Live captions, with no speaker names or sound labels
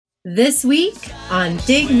This week on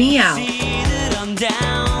Dig Me Out.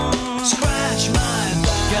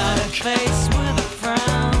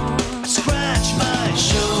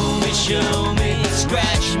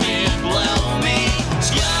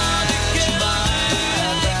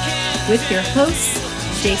 With your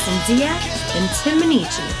hosts, Jason Ziak and Tim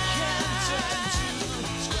Minichi.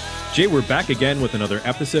 Jay, we're back again with another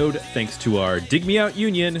episode thanks to our Dig Me Out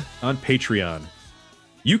Union on Patreon.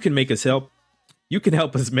 You can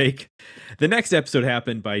help us make the next episode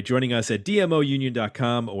happen by joining us at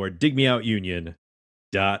dmounion.com or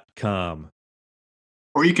digmeoutunion.com.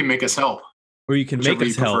 Or you can make us help. Or you can make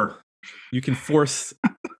us help. You can force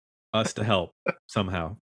us to help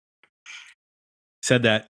somehow. Said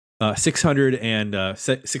that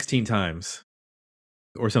 616 times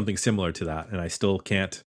or something similar to that, and I still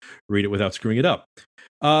can't read it without screwing it up.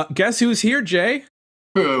 Guess who's here, Jay?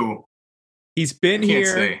 Who? He's been here.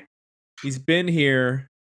 Say. He's been here,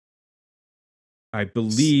 I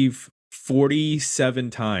believe,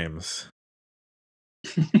 47 times.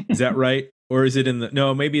 Is that right? Or is it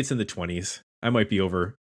no, maybe it's in the 20s. I might be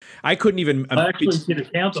over. I couldn't even. I actually did a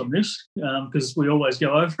count on this because we always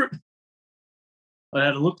go over it. I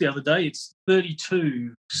had a look the other day. It's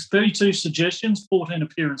 32 suggestions, 14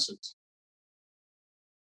 appearances.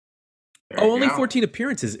 Only 14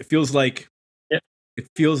 appearances. It feels like It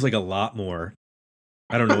feels like a lot more.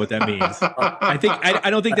 I don't know what that means. I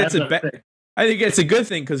don't think that's I think it's a good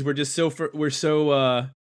thing because we're just so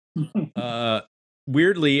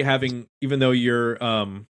weirdly having, even though you're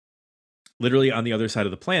literally on the other side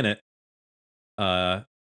of the planet,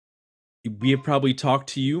 we have probably talked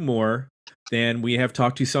to you more than we have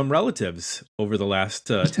talked to some relatives over the last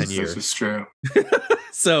 10 years. This is true.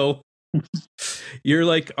 So you're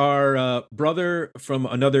like our brother from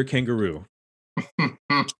another kangaroo.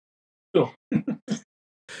 Cool.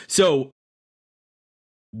 So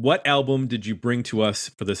what album did you bring to us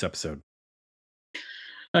for this episode?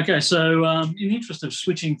 Okay, so in the interest of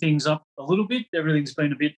switching things up a little bit, everything's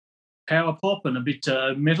been a bit power pop and a bit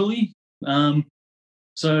metal-y.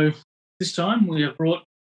 So this time we have brought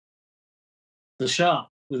The Sharp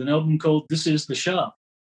with an album called This Is The Sharp.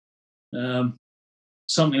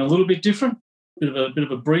 Something a little bit different, bit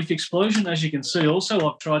of a brief explosion. As you can see also,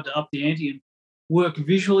 I've tried to up the ante and work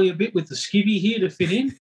visually a bit with the skivvy here to fit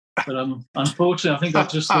in. But unfortunately, I think I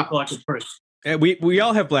just look like a prick. We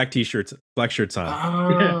all have black shirts on.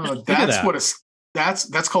 Oh, that's called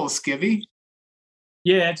a skivvy.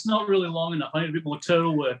 Yeah, it's not really long enough. I need a bit more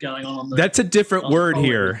turtle work going on. That's a different word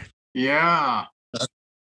here. Yeah,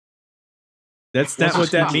 that's not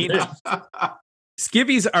what that means.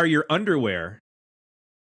 Skivvies are your underwear.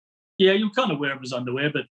 Yeah, you kind of wear them as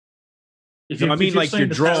underwear, but I mean like your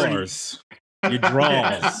drawers. Your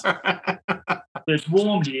drawers. But it's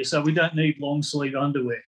warm here, so we don't need long sleeve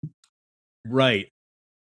underwear. Right.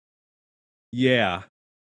 Yeah.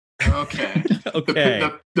 Okay. Okay.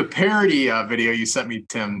 The parody video you sent me,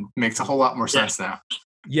 Tim, makes a whole lot more sense now.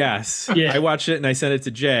 Yes. Yeah. I watched it and I sent it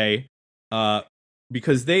to Jay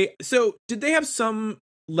because did they have some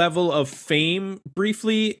level of fame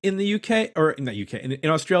briefly in the UK or not UK in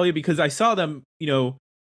Australia, because I saw them,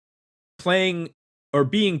 playing or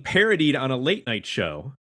being parodied on a late night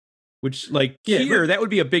show, which that would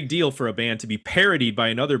be a big deal for a band to be parodied by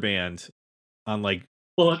another band on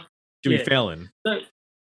Jimmy Fallon. That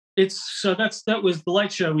was the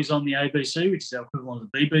Late Show is on the ABC, which is our equivalent of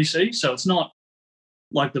the BBC. So it's not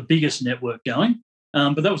like the biggest network going,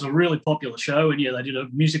 but that was a really popular show, and they did a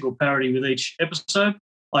musical parody with each episode.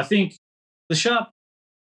 I think The Sharp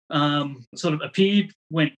sort of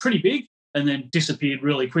went pretty big, and then disappeared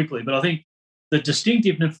really quickly. But I think the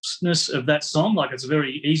distinctiveness of that song, it's a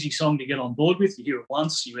very easy song to get on board with. You hear it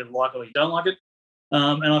once, you either like it or you don't like it.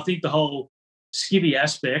 And I think the whole skivvy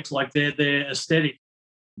aspect, their aesthetic,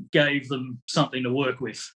 gave them something to work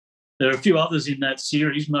with. There are a few others in that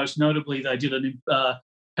series. Most notably, they did a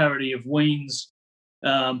parody of Ween's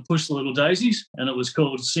Push the Little Daisies, and it was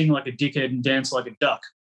called Sing Like a Dickhead and Dance Like a Duck.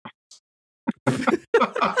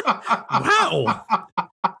 Wow.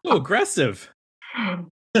 So aggressive.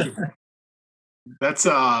 That's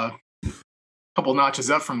a couple notches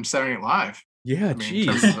up from Saturday Night Live. Yeah,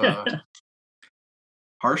 geez.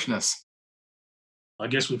 Harshness. I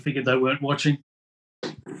guess we figured they weren't watching.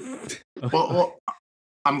 Well,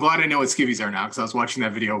 I'm glad I know what skivvies are now, because I was watching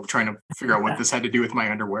that video trying to figure out what this had to do with my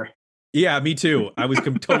underwear. Yeah, me too. I was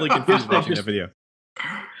totally confused watching that video.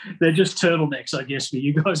 They're just turtlenecks, I guess, for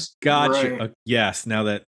you guys. Gotcha. Right. Yes, now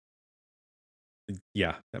that...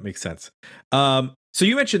 Yeah, that makes sense. So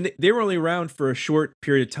you mentioned they were only around for a short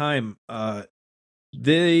period of time.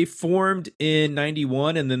 They formed in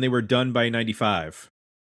 91 and then they were done by 95.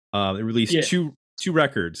 They released two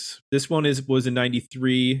records. This one was in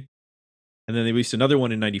 '93, and then they released another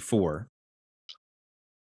one in '94.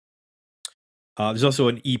 There's also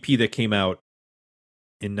an EP that came out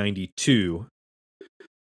in '92,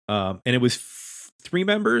 and it was 3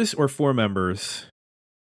 members or 4 members.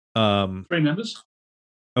 3 members.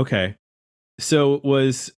 Okay, so it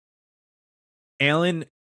was Alan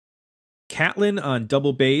Catlin on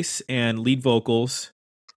double bass and lead vocals,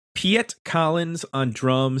 Piet Collins on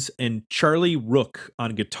drums, and Charlie Rook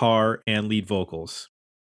on guitar and lead vocals.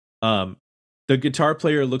 The guitar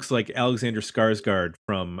player looks like Alexander Skarsgård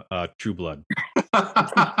from True Blood,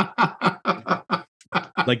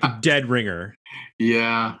 like the dead ringer.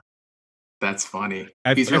 Yeah, that's funny.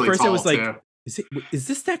 He's At really first, tall, I was like, too. "Is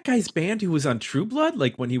this that guy's band who was on True Blood?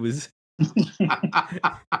 Like when he was."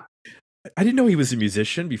 I didn't know he was a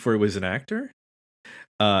musician before he was an actor.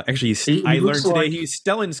 Actually, I learned today he's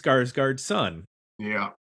Stellan Skarsgård's son.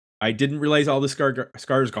 Yeah. I didn't realize all the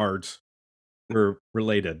Skarsgårds were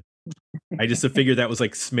related. I just figured that was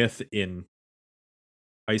like Smith in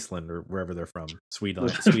Iceland or wherever they're from,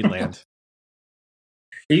 Swedenland.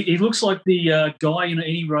 He looks like the guy in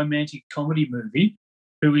any romantic comedy movie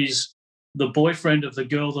who is the boyfriend of the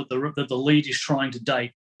girl that the lead is trying to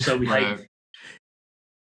date. So we hate him.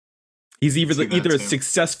 He's either a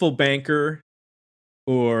successful banker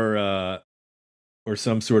or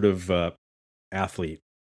some sort of athlete.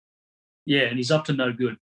 Yeah, and he's up to no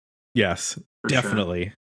good. Yes, For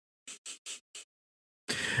definitely.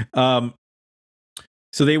 Sure.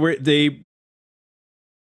 So they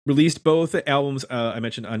released both albums I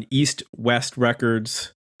mentioned on East West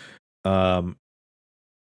Records. As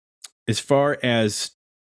far as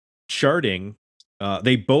charting,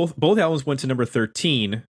 they both albums went to number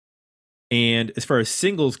 13. And as far as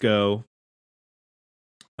singles go,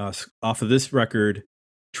 off of this record,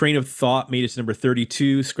 Train of Thought made it to number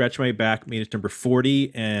 32, Scratch My Back made it to number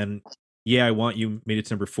 40, and Yeah, I Want You made it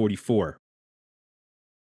to number 44.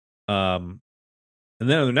 And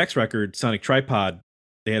then on the next record, Sonic Tripod,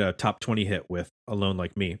 they had a top 20 hit with Alone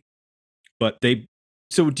Like Me.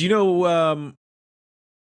 So do you know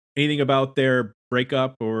anything about their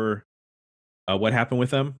breakup or what happened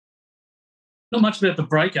with them? Not much about the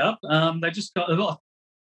breakup. They just got.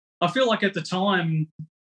 I feel like at the time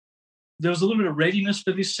there was a little bit of readiness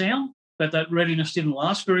for this sound, but that readiness didn't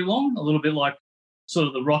last very long. A little bit like sort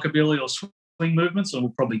of the rockabilly or swing movements, and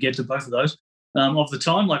we'll probably get to both of those of the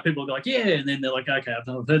time. Like people go like, yeah, and then they're like, okay, I've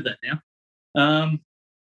heard that now.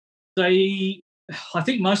 I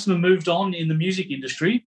think most of them moved on in the music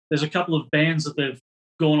industry. There's a couple of bands that they've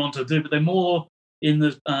gone on to do, but they're more in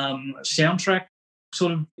the soundtrack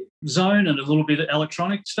sort of zone and a little bit of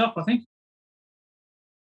electronic stuff, I think.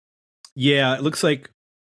 Yeah, it looks like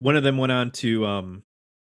one of them went on to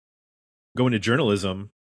go into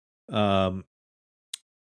journalism. One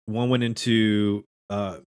went into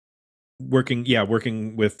working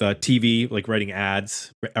with TV, like writing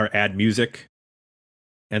ads or ad music.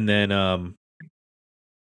 And then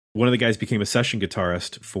one of the guys became a session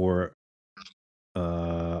guitarist for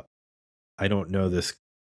I don't know this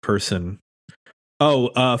person.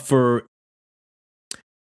 For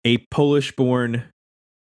a Polish-born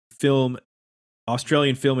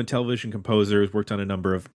Australian film and television composer who's worked on a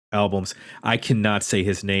number of albums. I cannot say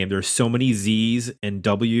his name. There's so many Z's and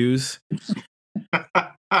W's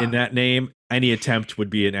in that name. Any attempt would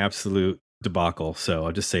be an absolute debacle. So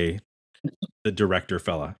I'll just say the director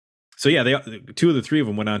fella. So yeah, 2 of the 3 of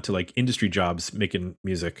them went on to like industry jobs making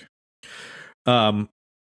music.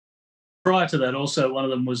 Prior to that, also one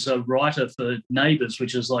of them was a writer for Neighbours,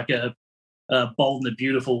 which is like a Bold and the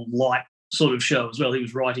Beautiful light sort of show as well. He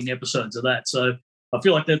was writing episodes of that. So I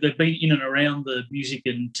feel like they've been in and around the music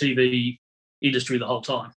and TV industry the whole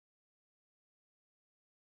time.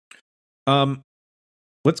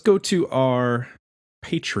 Let's go to our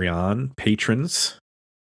Patreon patrons,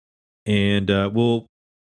 and we'll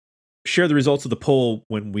share the results of the poll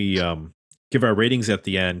when we give our ratings at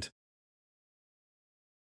the end.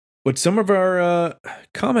 But some of our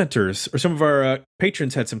commenters or some of our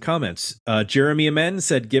patrons had some comments. Jeremy Amen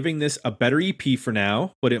said, giving this a better EP for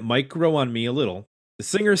now, but it might grow on me a little. The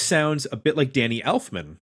singer sounds a bit like Danny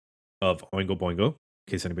Elfman of Oingo Boingo, in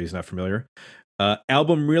case anybody's not familiar.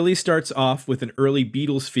 Album really starts off with an early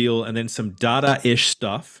Beatles feel, and then some Dada-ish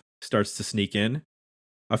stuff starts to sneak in.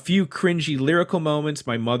 A few cringy lyrical moments.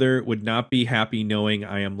 My mother would not be happy knowing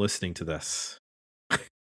I am listening to this.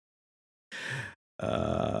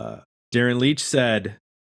 Darren Leach said,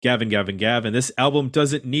 Gavin, this album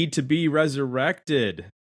doesn't need to be resurrected.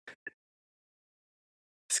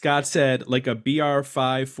 Scott said, like a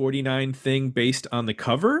BR549 thing based on the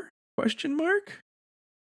cover? ?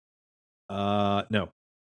 No.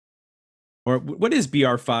 Or what is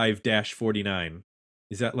BR5-49?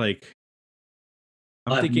 Is that like?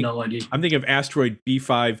 I have no idea. I'm thinking of Asteroid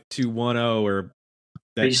B5210 or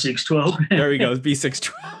that, B612. There we go.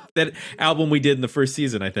 B612. That album we did in the first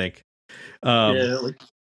season, I think. Yeah.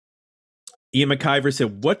 Ian McIver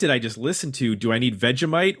said, "What did I just listen to? Do I need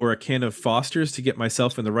Vegemite or a can of Foster's to get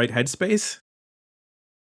myself in the right headspace?"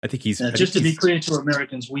 I think he's... Just to be clear to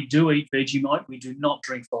Americans, we do eat Vegemite. We do not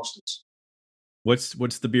drink Foster's. What's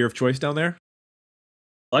the beer of choice down there?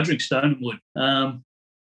 I drink Stone and Wood.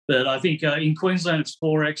 But I think in Queensland it's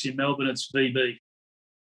 4X, in Melbourne it's VB.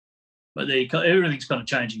 But everything's kind of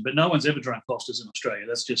changing. But no one's ever drunk Foster's in Australia.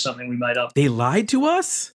 That's just something we made up. They lied to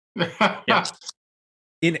us? Yeah.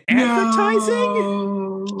 In advertising?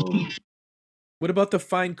 No. What about the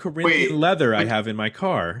fine Corinthian leather I have in my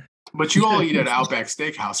car? But you all eat at Outback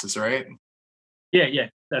Steakhouses, right? Yeah.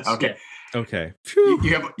 That's okay. Yeah. Okay.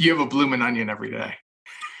 You have a bloomin' onion every day.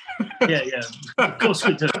 Yeah. Of course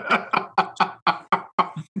we do.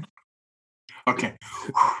 Okay.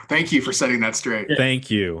 Thank you for setting that straight. Yeah.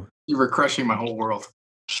 Thank you. You were crushing my whole world.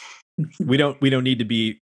 We don't need to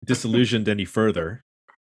be disillusioned any further.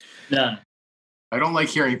 No. I don't like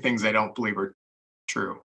hearing things I don't believe are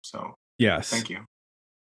true. So yes. Thank you.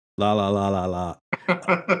 La la la la la.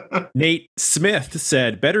 Nate Smith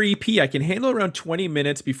said, "Better EP. I can handle around 20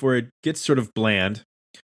 minutes before it gets sort of bland.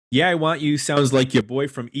 Yeah, I Want You sounds like your boy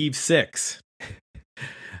from Eve 6.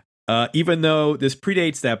 Even though this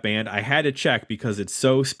predates that band, I had to check because it's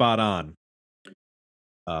so spot on."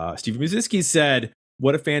 Steve Muziski said,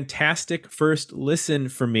 "What a fantastic first listen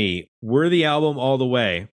for me. Worthy album all the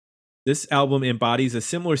way. This album embodies a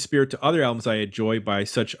similar spirit to other albums I enjoy by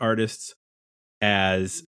such artists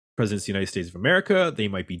as Presidents of the United States of America, They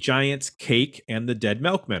Might Be Giants, Cake, and the Dead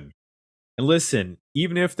Milkmen. And listen,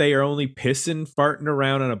 even if they are only pissing, farting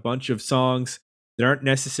around on a bunch of songs that aren't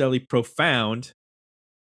necessarily profound,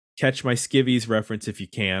 catch my Skivvies reference if you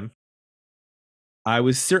can. I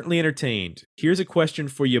was certainly entertained. Here's a question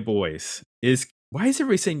for you boys. Why is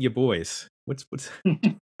everybody saying you boys? What's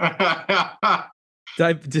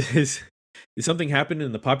is something happening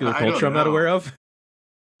in the popular culture I'm not aware of?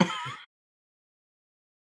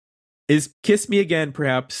 Is Kiss Me Again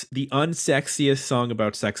perhaps the unsexiest song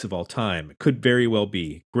about sex of all time? Could very well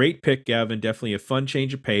be. Great pick, Gavin. Definitely a fun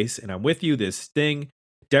change of pace. And I'm with you. This thing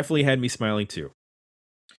definitely had me smiling too.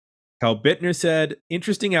 Hal Bittner said,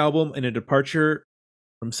 "Interesting album and a departure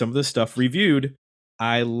from some of the stuff reviewed.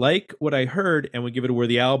 I like what I heard and would give it a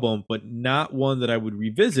worthy album, but not one that I would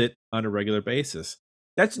revisit on a regular basis."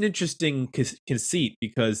 That's an interesting conceit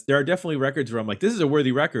because there are definitely records where I'm like, this is a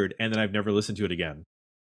worthy record, and then I've never listened to it again.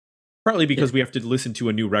 Partly because we have to listen to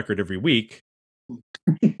a new record every week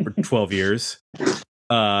for 12 years.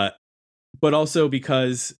 But also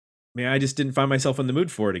because, I just didn't find myself in the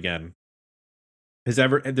mood for it again. Does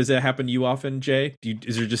that happen to you often, Jay?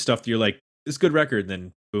 Is there just stuff that you're like, this is a good record, and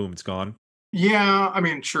then boom, it's gone? Yeah,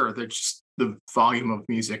 sure. There's just the volume of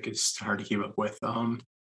music is hard to keep up with.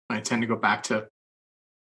 I tend to go back to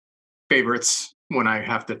favorites when I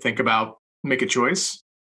have to make a choice.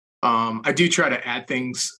 I do try to add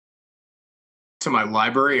things to my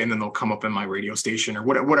library, and then they'll come up in my radio station or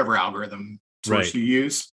whatever algorithm source you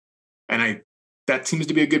use. And that seems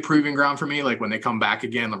to be a good proving ground for me. Like when they come back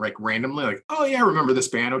again, like randomly, like, oh yeah, I remember this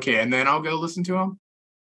band. Okay. And then I'll go listen to them.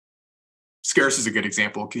 Scarce is a good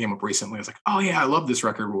example. It came up recently. I was like, oh yeah, I love this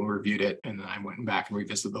record when we reviewed it. And then I went back and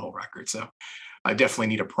revisited the whole record. So I definitely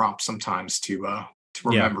need a prompt sometimes to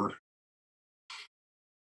remember.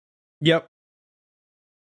 Yep.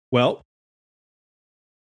 Well,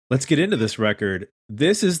 let's get into this record.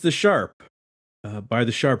 This is The Sharp, by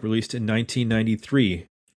The Sharp, released in 1993.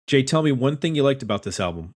 Jay, tell me one thing you liked about this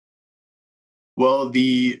album. Well,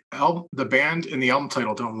 the band and the album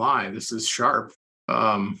title don't lie. This is Sharp.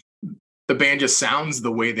 The band just sounds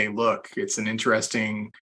the way they look. It's an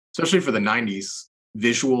interesting, especially for the 90s,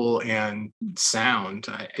 visual and sound.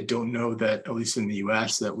 I don't know that, at least in the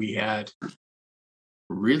US, that we had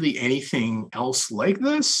really anything else like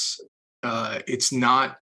this. It's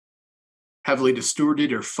not heavily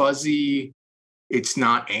distorted or fuzzy. It's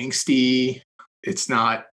not angsty. It's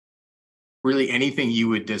not really anything you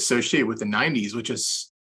would associate with the 90s, which is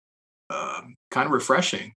kind of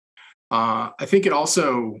refreshing. I think it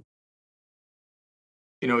also,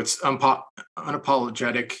 it's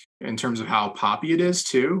unapologetic in terms of how poppy it is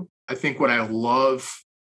too. I think what I love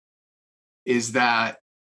is that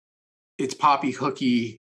it's poppy,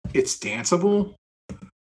 hooky, it's danceable,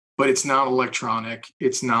 but it's not electronic.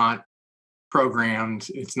 It's not programmed.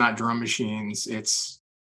 It's not drum machines. It's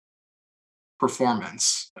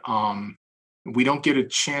performance. we don't get a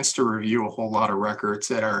chance to review a whole lot of records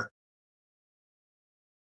that are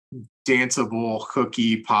danceable,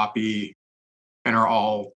 hooky, poppy, and are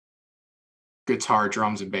all guitar,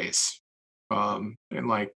 drums, and bass. And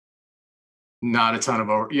like not a ton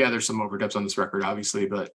of there's some overdubs on this record, obviously,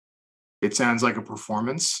 but it sounds like a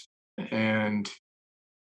performance, and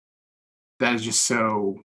that is just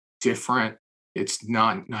so different. It's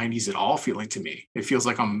not 90s at all feeling to me. It feels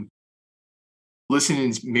like I'm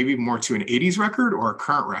listening maybe more to an 80s record or a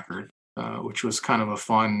current record, which was kind of a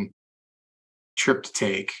fun trip to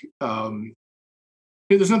take.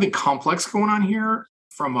 There's nothing complex going on here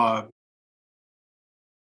from a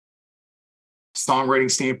songwriting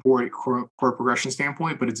standpoint, chord progression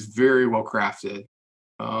standpoint, but it's very well crafted.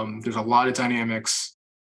 There's a lot of dynamics.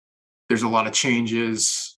 There's a lot of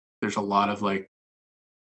changes. There's a lot of like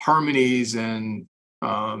harmonies and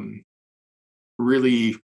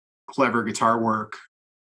really clever guitar work.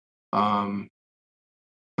 Some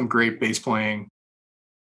great bass playing.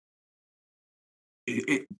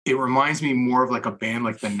 It reminds me more of like a band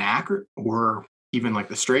like the Knack or even like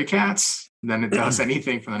the Stray Cats than it does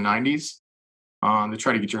anything from the 90s. To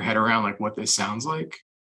try to get your head around like what this sounds like.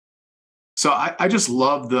 So I just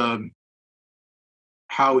love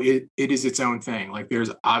how it is its own thing. Like there's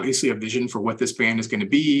obviously a vision for what this band is going to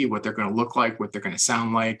be, what they're going to look like, what they're going to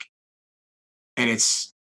sound like. And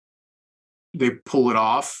they pull it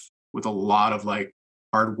off with a lot of like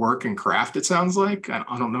hard work and craft, it sounds like.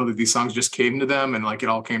 I don't know that these songs just came to them and like it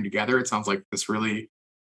all came together. It sounds like this really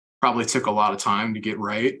probably took a lot of time to get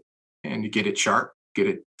right and to get it sharp, get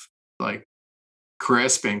it like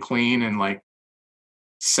crisp and clean and like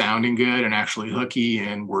sounding good and actually hooky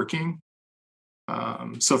and working.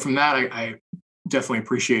 So from that, I definitely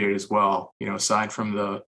appreciate it as well. You know, aside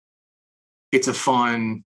from it's a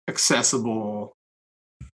fun, accessible,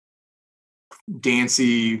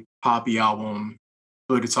 dancey, poppy album,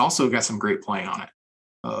 but it's also got some great playing on it.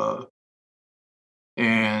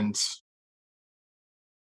 And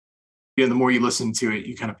yeah, the more you listen to it,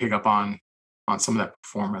 you kind of pick up on some of that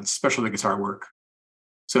performance, especially the guitar work.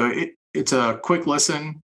 So it's a quick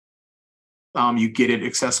listen. You get it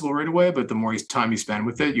accessible right away, but the more time you spend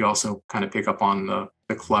with it, you also kind of pick up on the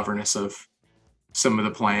cleverness of some of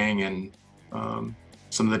the playing and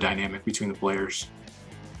some of the dynamic between the players.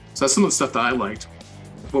 So that's some of the stuff that I liked.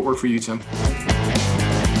 What worked for you, Tim?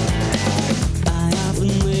 I often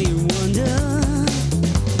may wonder,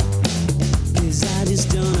 'cause I just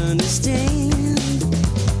don't understand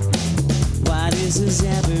why this is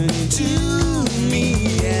happening to me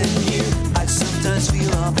and you. I sometimes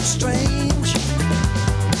feel awful strange,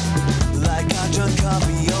 like I've drunk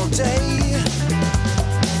coffee all day,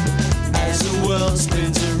 as the world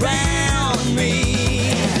spins around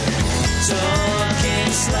me,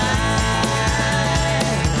 talking slide.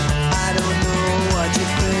 I don't know what you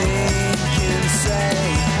think and say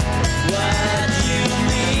what you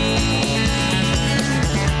mean.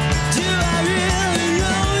 Do I really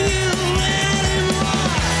know you anymore?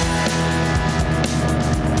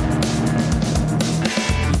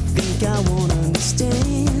 Think I won't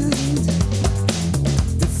understand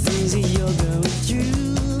the things that you're going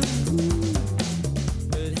through.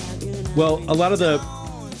 But how can I Well, a lot of the,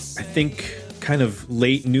 I think, kind of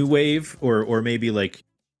late new wave or maybe like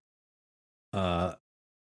the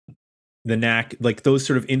Knack, like those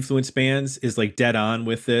sort of influence bands is like dead on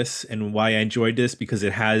with this, and why I enjoyed this because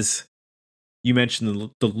it has, you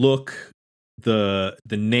mentioned the look, the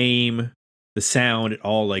name, the sound, it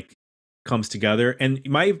all like comes together. And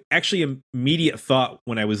my actually immediate thought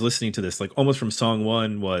when I was listening to this, like almost from song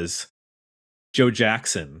one, was Joe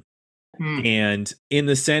Jackson. And in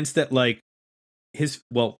the sense that like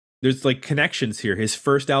there's like connections here. His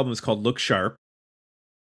first album is called Look Sharp.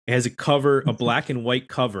 It has a cover, a black and white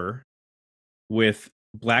cover with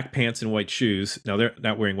black pants and white shoes. Now they're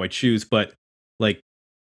not wearing white shoes, but like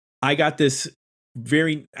I got this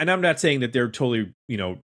and I'm not saying that they're totally,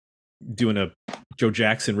 doing a Joe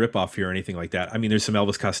Jackson ripoff here or anything like that. I mean, there's some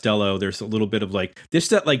Elvis Costello. There's a little bit of like, there's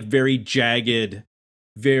that like very jagged,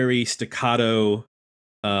 very staccato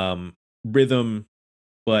rhythm,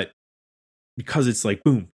 but because it's like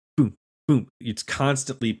boom, boom, boom, it's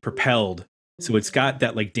constantly propelled. So it's got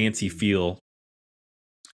that like dancey feel.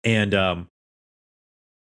 And and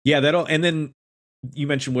then you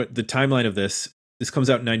mentioned what the timeline of this comes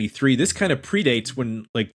out in 93. This kind of predates when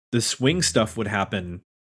like the swing stuff would happen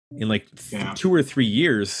in like 2 or 3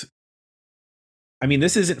 years. I mean,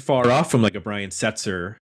 this isn't far off from like a Brian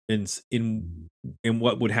Setzer in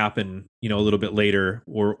what would happen, a little bit later,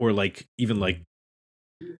 or like even like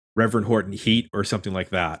Reverend Horton Heat or something like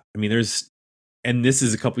that. I mean, and this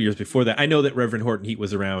is a couple years before that. I know that Reverend Horton Heat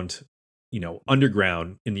was around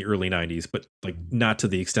underground in the early 90s, but like not to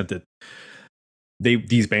the extent that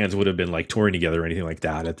these bands would have been like touring together or anything like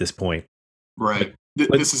that at this point. Right.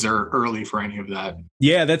 This is early for any of that.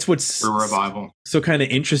 Yeah, that's what's for revival. So kind of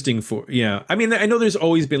interesting for, I mean, I know there's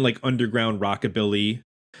always been like underground rockabilly,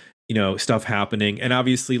 stuff happening. And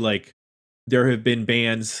obviously like there have been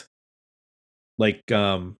bands like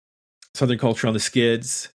Southern Culture on the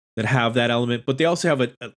Skids that have that element, but they also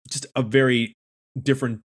have just a very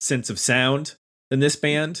different sense of sound than this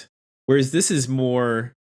band. Whereas this is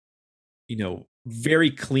more,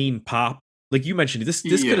 very clean pop. Like you mentioned, this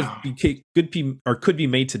could be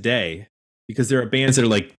made today because there are bands that are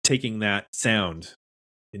like taking that sound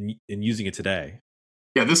and using it today.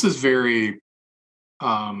 Yeah, this is very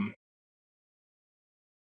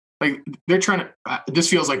like they're trying to. This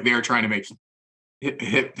feels like they're trying to make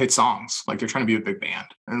hit songs. Like they're trying to be a big band,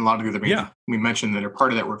 and a lot of the other bands we mentioned that are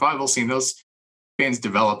part of that revival scene. Those bands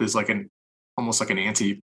develop as like almost like an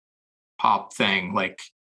anti-pop thing. Like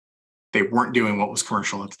they weren't doing what was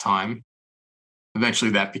commercial at the time.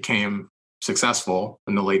 Eventually that became successful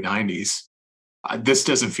in the late 90s. This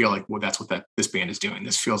doesn't feel like, well, that's what this band is doing.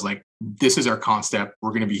 This feels like this is our concept. We're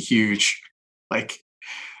going to be huge. Like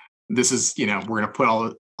this is, we're going to put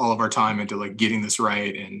all of our time into like getting this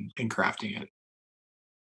right and crafting it.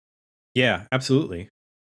 Yeah, absolutely.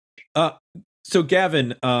 So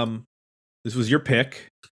Gavin, this was your pick.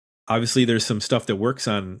 Obviously there's some stuff that works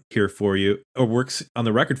on here for you or works on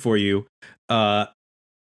the record for you.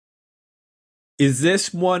 Is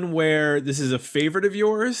this one where this is a favorite of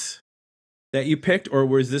yours that you picked, or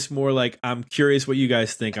was this more like, I'm curious what you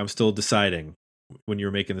guys think, I'm still deciding when you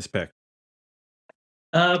were making this pick?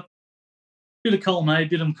 Bit of column A,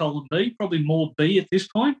 bit of column B, probably more B at this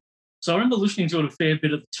point. So I remember listening to it a fair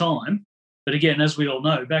bit at the time. But again, as we all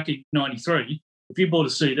know, back in 93, if you bought a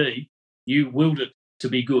CD, you willed it to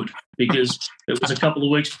be good because it was a couple of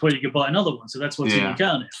weeks before you could buy another one. So that's what's in your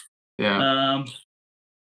car now.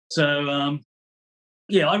 Yeah.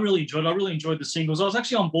 Yeah, I really enjoyed the singles. I was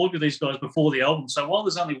actually on board with these guys before the album. So while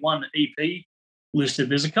there's only one EP listed,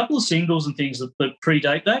 there's a couple of singles and things that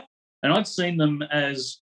predate that. And I'd seen them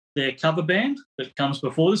as their cover band that comes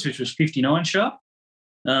before this, which was 59 Sharp,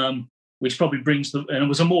 which probably brings and it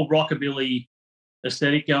was a more rockabilly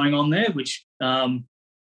aesthetic going on there, which I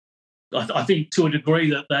think to a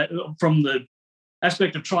degree that from the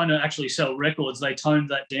aspect of trying to actually sell records, they toned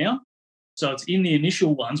that down. So it's in the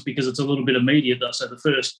initial ones because it's a little bit immediate. So the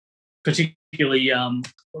first, particularly,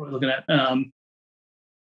 what are we looking at?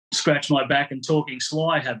 Scratch My Back and Talking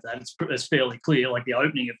Sly have that. It's fairly clear, like the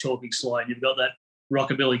opening of Talking Sly, and you've got that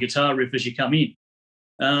rockabilly guitar riff as you come in.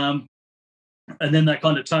 And then they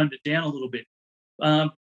kind of toned it down a little bit.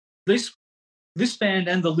 This band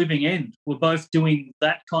and The Living End were both doing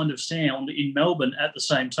that kind of sound in Melbourne at the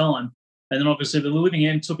same time. And then obviously The Living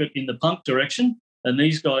End took it in the punk direction, and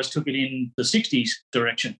these guys took it in the 60s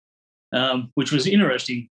direction, which was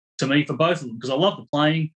interesting to me for both of them because I love the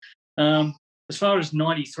playing. As far as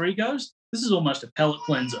 93 goes, this is almost a palate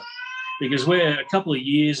cleanser because we're a couple of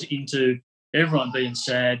years into everyone being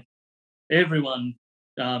sad, everyone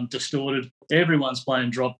distorted, everyone's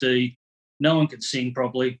playing drop D, no one can sing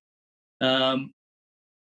properly. And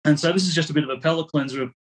so this is just a bit of a palate cleanser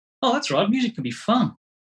of, oh, that's right, music can be fun.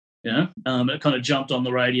 It kind of jumped on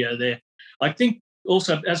the radio there. I think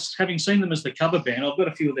also, as having seen them as the cover band, I've got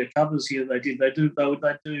a few of their covers here they did. They do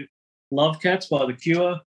Love Cats by The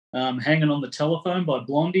Cure, Hanging on the Telephone by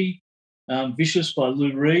Blondie, Vicious by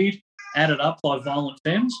Lou Reed, Added Up by Violent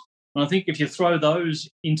Femmes. And I think if you throw those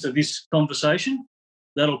into this conversation,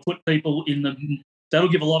 that'll put people that'll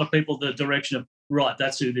give a lot of people the direction of, right,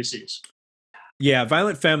 that's who this is. Yeah,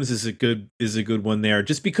 Violent Femmes is a good one there,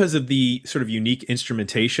 just because of the sort of unique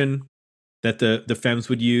instrumentation that the Femmes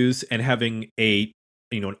would use, and having an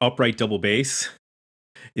upright double bass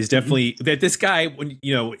is definitely that this guy, when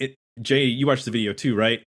Jay, you watched the video too,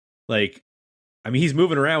 right? Like, I mean, he's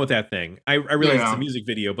moving around with that thing. I realize it's a music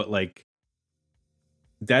video, but like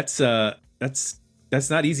that's not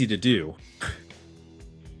easy to do.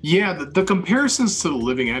 Yeah, the comparisons to The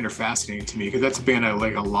Living End are fascinating to me because that's a band I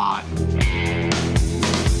like a lot.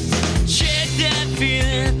 Check that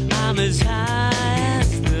feeling, I'm as high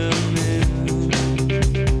as the moon.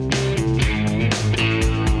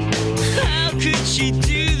 How could she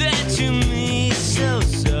do that to me so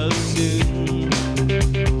soon?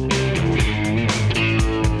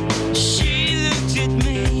 She looked at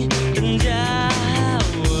me and I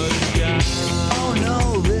was gone. Oh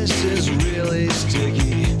no, this is really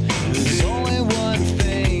sticky. There's only one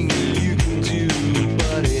thing you can do,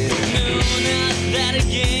 buddy. No, not that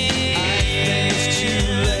again. I think it's too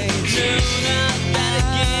late. No, not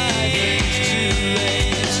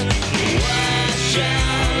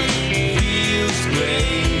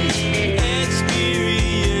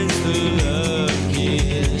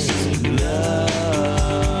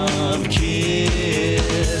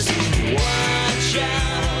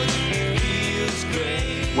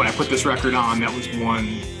when I put this record on, that was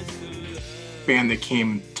one band that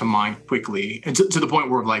came to mind quickly, and to the point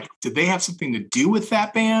where like, did they have something to do with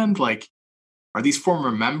that band? Like, are these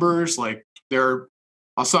former members? Like, they're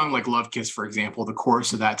a song like Love Kiss, for example, the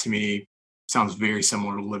chorus of that to me sounds very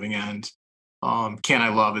similar to Living End. Can I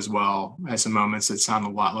Love as well has some moments that sound a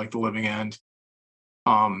lot like the Living End.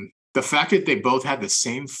 The fact that they both had the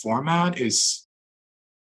same format is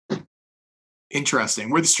interesting.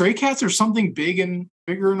 Were the Stray Cats or something bigger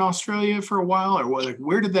in Australia for a while, or what? Like,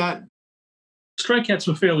 where did that? Stray Cats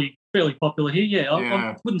were fairly popular here. Yeah,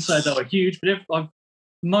 I wouldn't say they were huge, but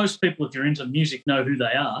most people, if you're into music, know who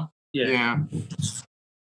they are. Yeah.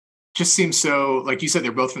 Just seems so. Like you said,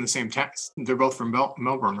 they're both from the same town. They're both from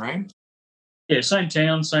Melbourne, right? Yeah, same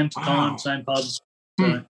town, same time, same pubs.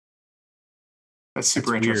 So. That's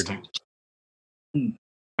super interesting. And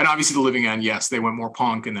obviously, the Living End, yes, they went more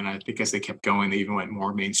punk, and then I think as they kept going, they even went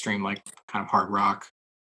more mainstream, like kind of hard rock,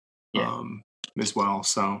 as well.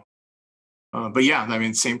 So, but yeah, I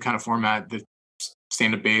mean, same kind of format. The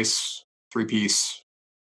stand-up bass, 3-piece,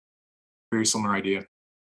 very similar idea.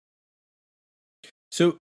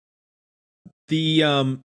 So,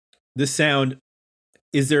 the sound,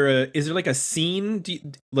 is there like a scene?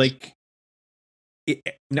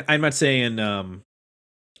 I'm not saying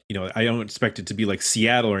I don't expect it to be like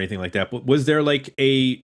Seattle or anything like that, but was there like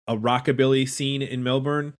a rockabilly scene in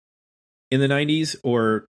Melbourne in the 90s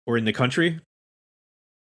or in the country?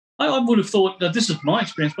 I would have thought that, this is my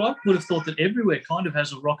experience, but I would have thought that everywhere kind of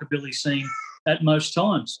has a rockabilly scene at most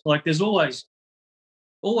times. Like, there's always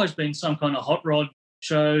been some kind of hot rod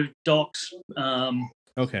show, docs.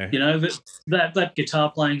 Okay. That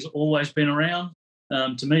guitar playing's always been around.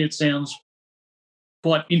 To me, it sounds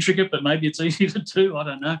quite intricate, but maybe it's easy to do. I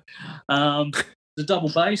don't know. The double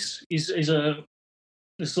bass is a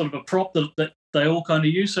sort of a prop that they all kind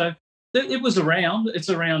of use. So it was around. It's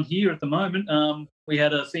around here at the moment. We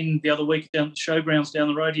had a thing the other week down at the showgrounds down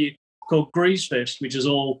the road here called Grease Fest, which is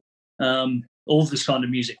all this kind of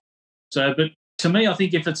music. So, but to me, I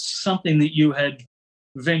think if it's something that you had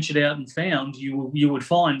ventured out and found, you would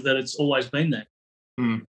find that it's always been there.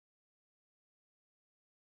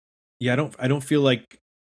 Yeah, I don't feel like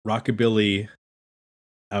rockabilly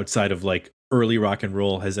outside of like early rock and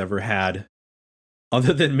roll has ever had,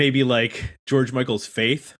 other than maybe like George Michael's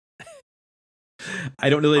Faith. I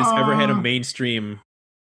don't know that it's ever had a mainstream.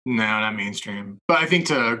 No, not mainstream. But I think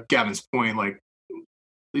to Gavin's point, like, at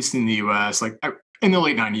least in the US, like in the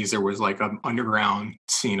late 90s, there was like an underground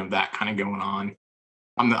scene of that kind of going on.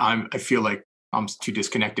 I feel like I'm too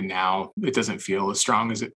disconnected now. It doesn't feel as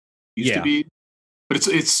strong as it used to be. But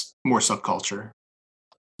it's more subculture.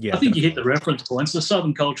 Yeah, I think you hit the reference points. The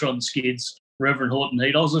Southern Culture on the Skids, Reverend Horton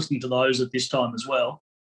Heat. I was listening to those at this time as well.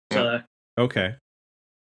 So okay.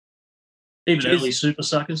 Even early Super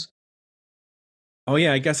Suckers. Oh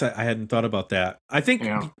yeah, I guess I hadn't thought about that. I think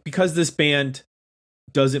because this band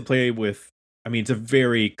doesn't play with, I mean, it's a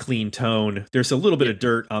very clean tone. There's a little bit of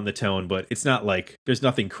dirt on the tone, but it's not like there's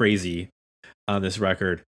nothing crazy on this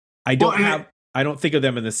record. I don't think of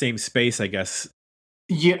them in the same space, I guess.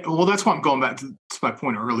 Yeah, well, that's why I'm going back to my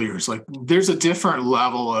point earlier. It's like there's a different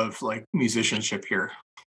level of like musicianship here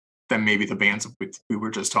than maybe the bands we were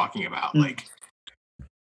just talking about. Like,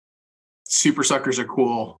 Super Suckers are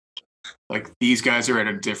cool. Like, these guys are at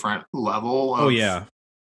a different level of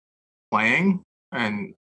playing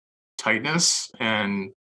and tightness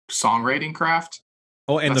and songwriting craft.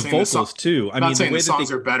 Oh, and the vocals too. I'm not saying the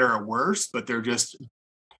songs are better or worse, but they're just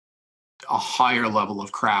a higher level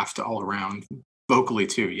of craft all around. Vocally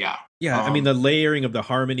too, yeah. I mean, the layering of the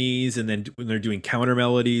harmonies, and then when they're doing counter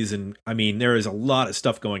melodies, and I mean, there is a lot of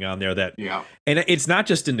stuff going on there and it's not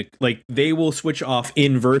just in the, like, they will switch off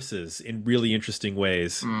in verses in really interesting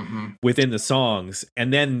ways within the songs,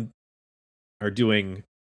 and then are doing,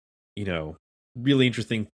 really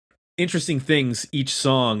interesting things each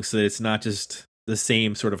song, so that it's not just the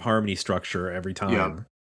same sort of harmony structure every time. Yeah.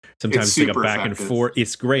 Sometimes it's like a back and forth.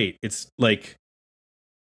 It's great. It's like,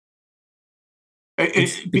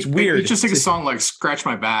 it's weird. It's just like a song like Scratch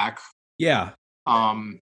My Back. Yeah. I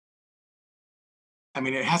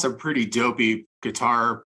mean, it has a pretty dopey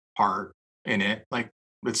guitar part in it. Like,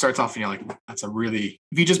 it starts off and you're like, that's a really,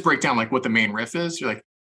 if you just break down like what the main riff is, you're like,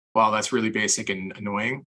 wow, that's really basic and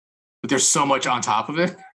annoying. But there's so much on top of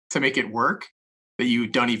it to make it work that you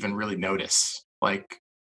don't even really notice. Like,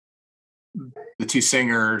 the two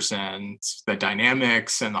singers and the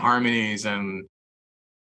dynamics and the harmonies and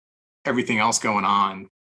everything else going on,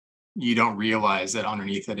 you don't realize that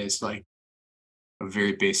underneath it is like a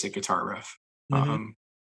very basic guitar riff.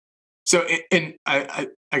 So, and I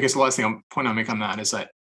guess the last point I'll make on that is that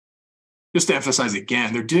just to emphasize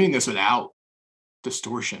again, they're doing this without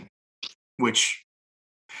distortion, which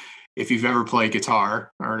if you've ever played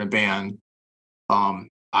guitar or in a band,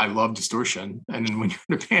 I love distortion. And then when you're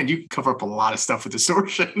in a band, you can cover up a lot of stuff with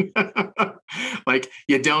distortion. Like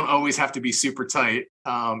you don't always have to be super tight.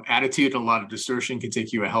 Attitude and a lot of distortion can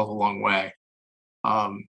take you a hell of a long way.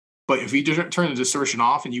 But if you turn the distortion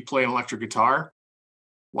off and you play an electric guitar,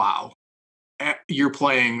 wow, your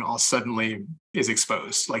playing all suddenly is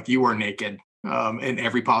exposed. Like you are naked in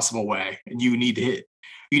every possible way, and you need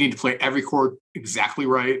to play every chord exactly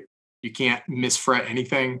right. You can't misfret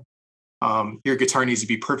anything. Your guitar needs to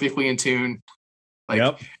be perfectly in tune.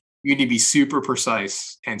 Like you need to be super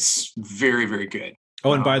precise and very, very good.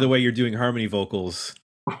 Oh, and by the way, you're doing harmony vocals.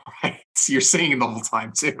 Right. So you're singing the whole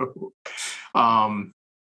time too.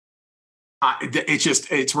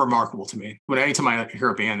 It's remarkable to me. Anytime I hear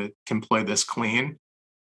a band that can play this clean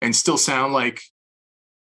and still sound like,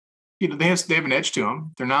 they have an edge to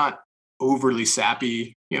them. They're not overly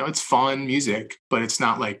sappy. It's fun music, but it's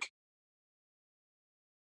not like,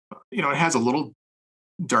 it has a little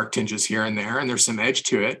dark tinges here and there, and there's some edge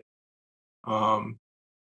to it.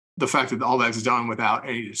 The fact that all that's done without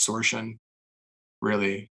any distortion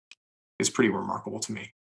really is pretty remarkable to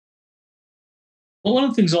me. Well, one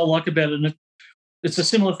of the things I like about it, and it's a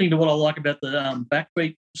similar thing to what I like about the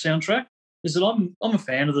Backbeat soundtrack, is that I'm a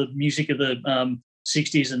fan of the music of the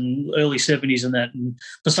 60s and early 70s and that, and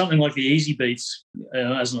for something like the Easy Beats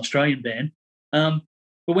as an Australian band.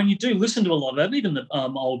 But when you do listen to a lot of that, even the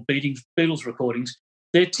old Beatles recordings,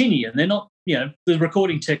 they're tinny and they're not, the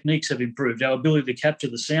recording techniques have improved. Our ability to capture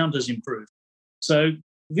the sound has improved. So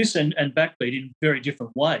this and Backbeat in very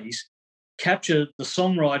different ways capture the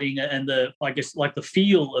songwriting and the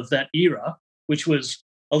feel of that era, which was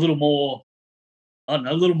a little more, a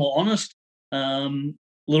little more honest, a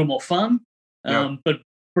little more fun, but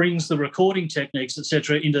brings the recording techniques,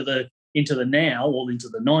 etc., into the now, or into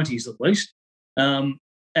the 90s at least,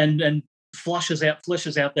 and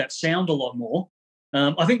fleshes out that sound a lot more.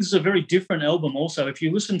 I think this is a very different album also. If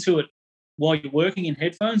you listen to it while you're working in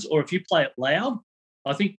headphones, or if you play it loud,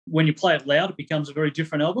 I think when you play it loud, it becomes a very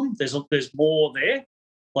different album. There's more there.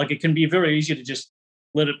 Like it can be very easy to just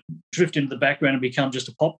let it drift into the background and become just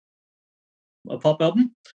a pop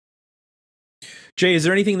album. Jay, is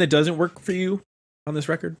there anything that doesn't work for you on this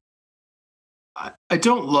record? I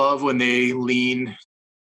don't love when they lean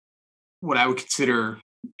what I would consider,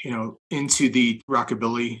 into the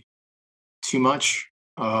rockabilly too much,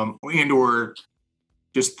 and or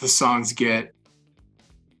just the songs get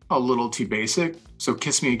a little too basic. So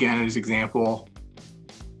Kiss Me Again is an example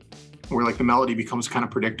where like the melody becomes kind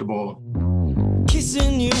of predictable.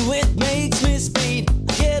 Kissing you, it makes me speed.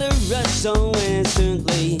 Get a rush so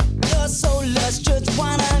instantly. You're so lustrous,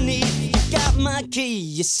 what I need. You got my key,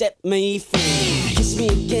 you set me free. Kiss me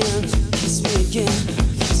again, kiss me again,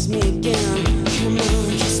 kiss me again. Come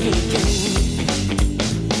on, kiss me again.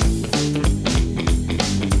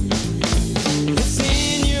 It's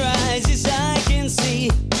in your eyes, yes I can see.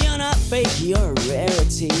 You're not fake, you're a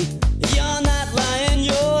rarity. You're not lying,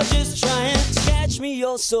 you're just trying to catch me,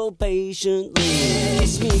 you're so patiently.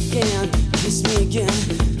 Kiss me again, kiss me again,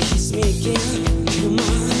 kiss me again. Come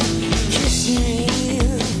on, kiss me.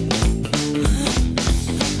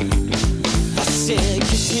 I said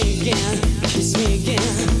kiss me again, kiss me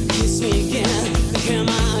again, kiss me again. Come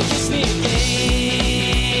on, kiss me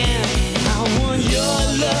again. I want your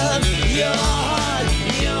love, your heart,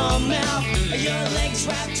 your mouth, your legs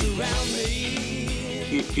wrapped around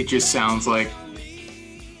me. It just sounds like,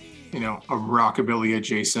 a rockabilly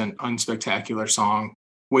adjacent, unspectacular song.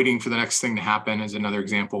 Waiting for the next thing to happen is another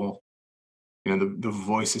example. The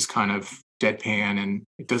voice is kind of deadpan and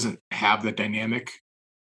it doesn't have the dynamic.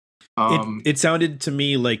 It sounded to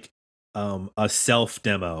me like a self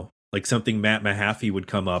demo, like something Matt Mahaffey would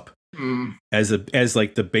come up as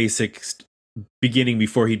like the basic beginning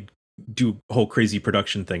before he'd do a whole crazy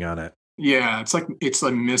production thing on it. Yeah, it's like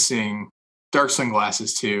missing Dark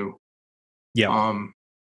Sunglasses too. Yeah.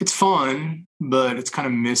 It's fun, but it's kind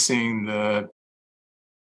of missing the,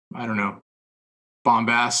 I don't know,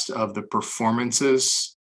 bombast of the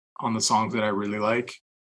performances on the songs that I really like.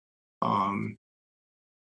 To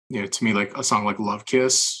me, like a song like Love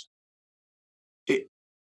Kiss,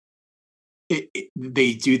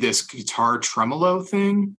 they do this guitar tremolo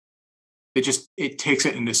thing. It takes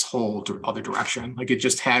it in this whole other direction. Like it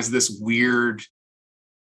just has this weird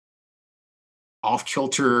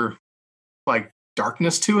off-kilter, like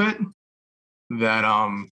darkness to it that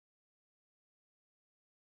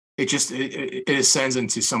it ascends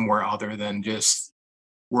into somewhere other than just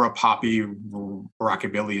we're a poppy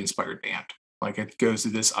rockabilly inspired band. like it goes to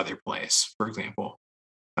this other place, for example.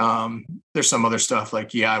 There's some other stuff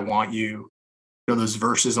like "Yeah, I Want You." You know, those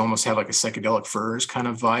verses almost have like a psychedelic furs kind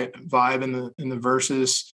of vibe in the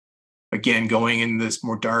verses. Again, going in this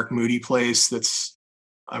more dark, moody place. That's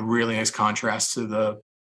a really nice contrast to the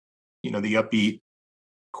upbeat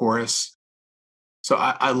chorus. So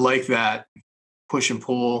I like that push and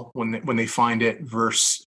pull when they find it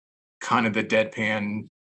versus kind of the deadpan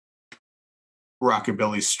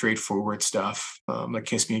rockabilly straightforward stuff, like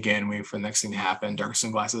 "Kiss Me Again," waiting for the next thing to happen, "Dark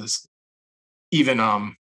Sunglasses," even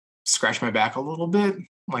 "Scratch My Back" a little bit.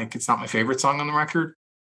 Like, it's not my favorite song on the record.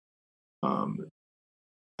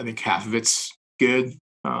 I think half of it's good,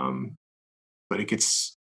 but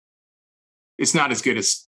it's not as good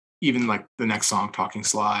as even like the next song, "Talking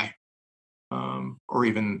Sly," or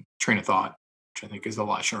even "Train of Thought," which I think is a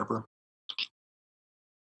lot sharper.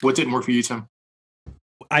 What didn't work for you, Tim?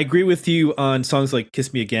 I agree with you on songs like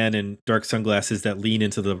 "Kiss Me Again" and "Dark Sunglasses" that lean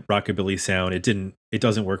into the rockabilly sound. It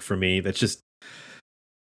doesn't work for me. That's just,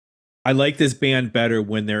 I like this band better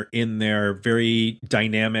when they're in their very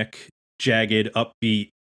dynamic, jagged, upbeat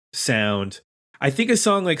sound. I think a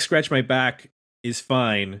song like "Scratch My Back" is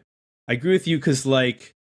fine. I agree with you because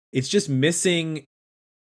like it's just missing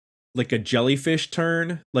like a jellyfish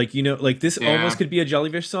turn. Like, you know, like this almost could be a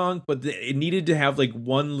jellyfish song, but it needed to have like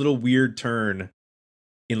one little weird turn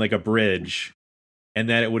in like a bridge, and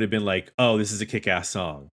then it would have been like, oh, this is a kick-ass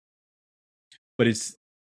song. But it's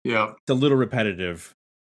a little repetitive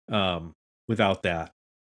without that.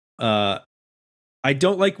 I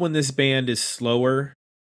don't like when this band is slower,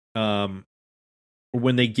 or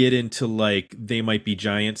when they get into like They Might Be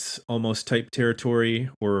Giants almost type territory,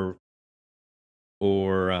 or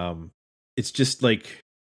it's just like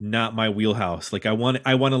not my wheelhouse. Like I want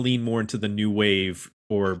to lean more into the new wave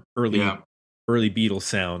or early Beatles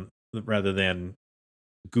sound rather than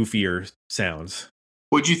goofier sounds.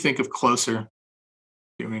 What'd you think of "Closer"? Do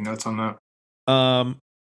you have any notes on that?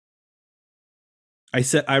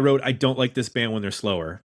 I wrote, I don't like this band when they're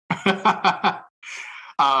slower.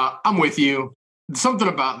 I'm with you. Something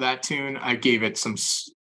about that tune, I gave it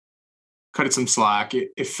cut it some slack.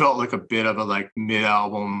 It felt like a bit of a like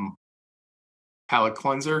mid-album palate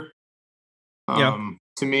cleanser. To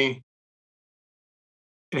me,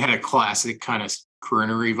 it had a classic kind of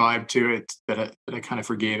croonery vibe to it that I kind of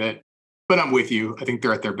forgave it. But I'm with you. I think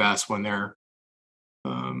they're at their best when they're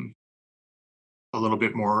a little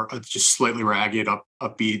bit more just slightly ragged,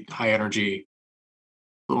 upbeat, high energy,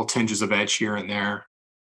 little tinges of edge here and there,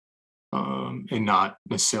 and not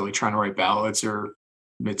necessarily trying to write ballads or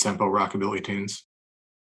mid-tempo rockabilly tunes.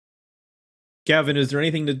 Gavin, is there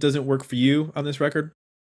anything that doesn't work for you on this record?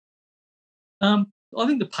 I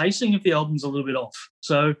think the pacing of the album's a little bit off.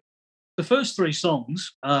 So the first three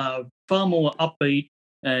songs are far more upbeat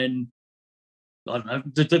and, I don't know,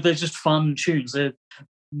 they're just fun tunes. They're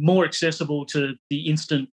more accessible to the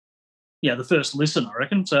instant, the first listen, I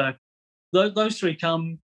reckon. So those three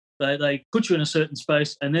come, they put you in a certain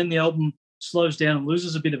space, and then the album slows down and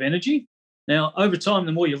loses a bit of energy. Now, over time,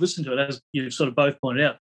 the more you listen to it, as you've sort of both pointed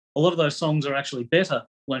out, a lot of those songs are actually better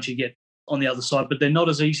once you get on the other side, but they're not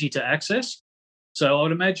as easy to access. So I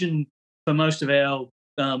would imagine for most of our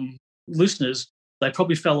listeners, they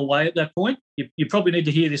probably fell away at that point. You probably need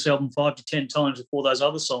to hear this album 5 to 10 times before those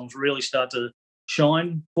other songs really start to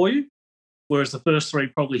shine for you, whereas the first three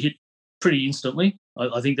probably hit pretty instantly.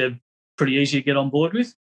 I think they're pretty easy to get on board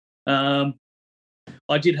with. I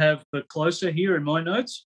did have the "Closer" here in my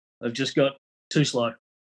notes. I've just got too slow.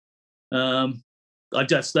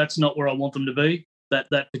 That's not where I want them to be, that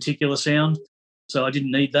particular sound. So I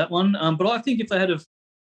didn't need that one. But I think if they had have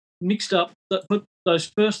mixed up, put those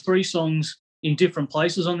first three songs in different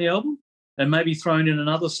places on the album and maybe thrown in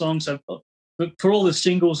another song. So for all the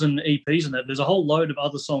singles and EPs and that, there's a whole load of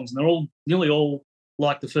other songs, and they're all nearly all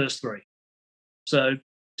like the first three. So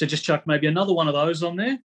to just chuck maybe another one of those on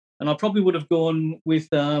there, and I probably would have gone with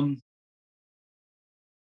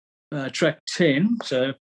track 10,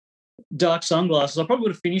 so "Dark Sunglasses." I probably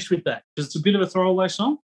would have finished with that because it's a bit of a throwaway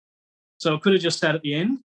song. So it could have just sat at the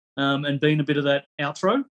end and been a bit of that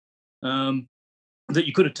outro that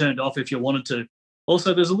you could have turned off if you wanted to.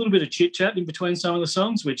 Also, there's a little bit of chit-chat in between some of the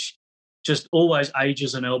songs, which just always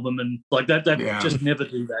ages an album, and like that just never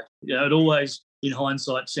do that. It always, in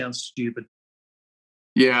hindsight, sounds stupid.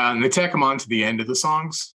 Yeah, and they tack them on to the end of the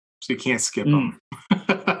songs, so you can't skip them.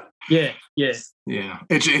 Yeah.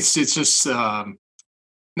 It's just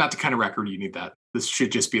not the kind of record you need that. This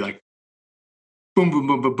should just be like boom, boom,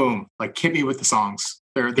 boom, boom, boom. Like, hit me with the songs.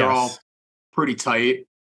 They're all pretty tight,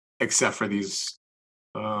 except for these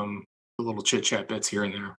the little chit chat bits here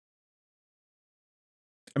and there.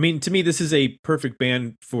 I mean, to me, this is a perfect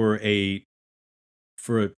band for a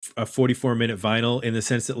 44-minute vinyl, in the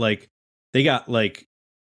sense that like they got like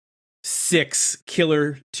 6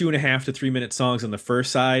 killer 2.5 to 3 minute songs on the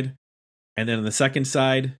first side, and then on the second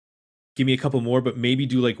side, give me a couple more, but maybe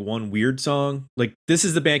do like one weird song. Like this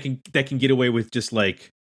is the band that can get away with just like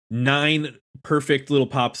 9 perfect little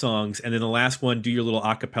pop songs, and then the last one do your little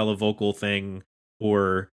acapella vocal thing,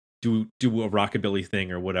 or do a rockabilly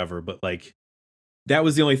thing or whatever. But like that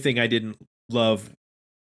was the only thing I didn't love,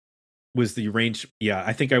 was the range. Yeah,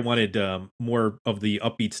 I think I wanted more of the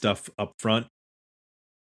upbeat stuff up front,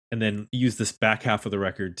 and then use this back half of the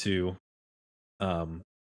record to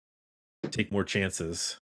take more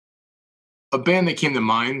chances. A band that came to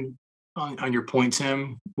mind on your point,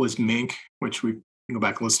 Tim, was Mink, which we can go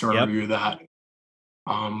back and listen to our review of that.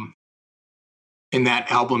 And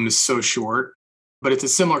that album is so short, but it's a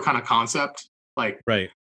similar kind of concept. Like, right.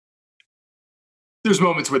 There's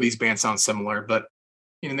moments where these bands sound similar, but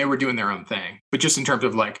they were doing their own thing. But just in terms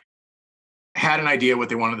of like, had an idea what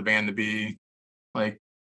they wanted the band to be, like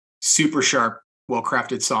super sharp,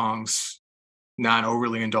 well-crafted songs, not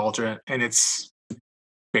overly indulgent, and it's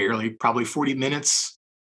barely probably 40 minutes.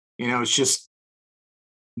 It's just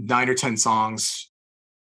 9 or 10 songs.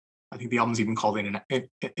 I think the album's even called In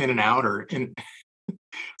and Out, or in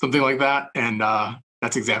something like that. And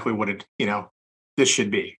that's exactly what this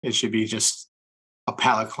should be. It should be just a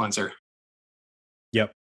palate cleanser.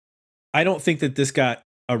 Yep. I don't think that this got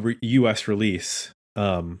a US release.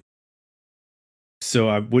 So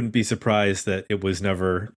I wouldn't be surprised that it was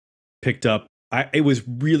never picked up. It was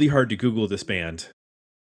really hard to Google this band.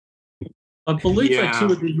 I believe they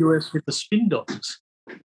toured the US with the Spin Doctors.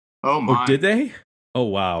 Oh my! Oh, did they? Oh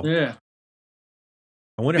wow! Yeah.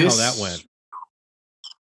 I wonder how that went.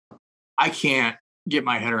 I can't get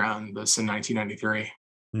my head around this in 1993.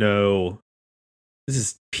 No, this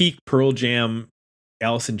is peak Pearl Jam,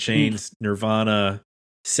 Alice in Chains, Nirvana,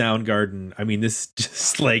 Soundgarden. I mean, this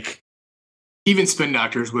just like even Spin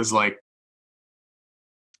Doctors was like,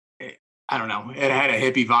 I don't know. It had a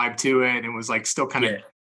hippie vibe to it. It was like still kind of.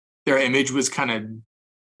 Their image was kind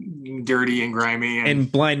of dirty and grimy.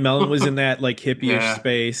 And Blind Melon was in that like hippie-ish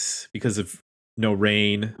space because of No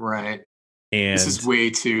Rain. Right. And this is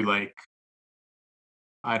way too like,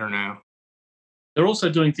 I don't know. They're also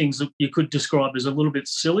doing things that you could describe as a little bit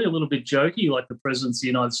silly, a little bit jokey, like the Presidents of the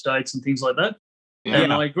United States and things like that. Yeah.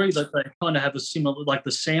 And I agree that they kind of have a similar, like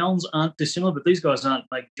the sounds aren't dissimilar, but these guys aren't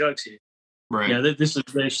making jokes here. Right. Yeah,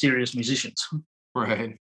 they're serious musicians.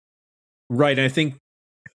 Right. Right. And I think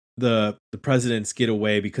the Presidents get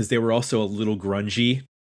away because they were also a little grungy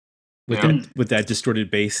with that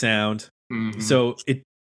distorted bass sound. Mm-hmm. So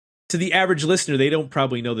to the average listener, they don't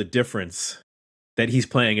probably know the difference that he's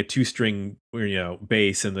playing a 2-string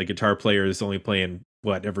bass and the guitar player is only playing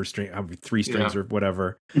whatever string, 3 strings or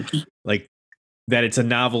whatever. Like that, it's a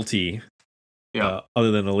novelty.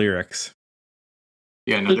 Other than the lyrics.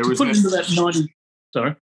 Yeah, no, there was put into that 90.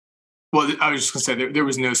 Sorry. Well, I was just gonna say there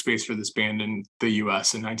was no space for this band in the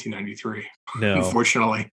U.S. in 1993. No,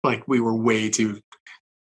 unfortunately, like we were way too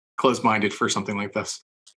close-minded for something like this.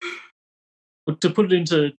 But to put it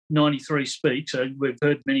into 93 speak, so we've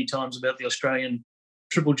heard many times about the Australian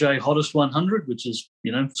Triple J Hottest 100, which is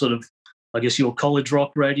sort of, I guess, your college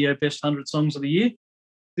rock radio best 100 songs of the year.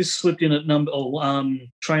 This slipped in at number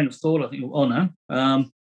Train of Thought, I think. Oh no,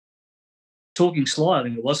 Talking Sly, I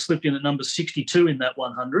think it was, slipped in at number 62 in that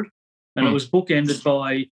 100. And it was bookended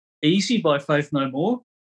by Easy by Faith No More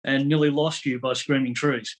and Nearly Lost You by Screaming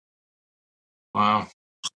Trees. Wow.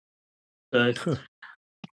 That's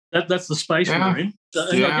the space we're in. So,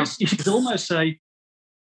 I guess you could almost say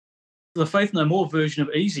the Faith No More version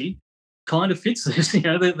of Easy kind of fits this.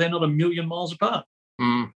 They're not a million miles apart.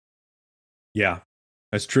 Mm. Yeah,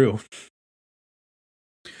 that's true.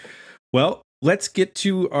 Well, let's get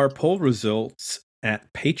to our poll results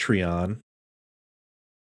at Patreon.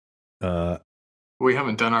 We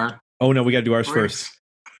haven't done our. Oh no, we got to do ours first.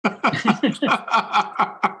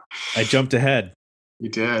 I jumped ahead. You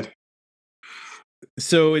did.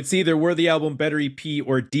 So it's either Worthy Album, Better EP,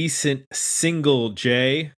 or Decent Single.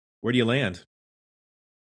 Jay, where do you land?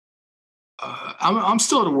 I'm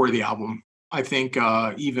still at a Worthy Album. I think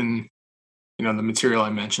even the material I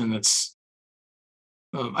mentioned, that's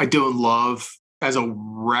I don't love as a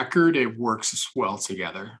record. It works well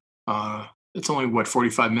together. It's only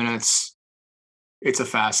 45 minutes. It's a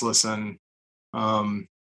fast listen. The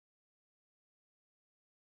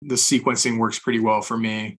sequencing works pretty well for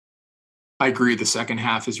me. I agree. The second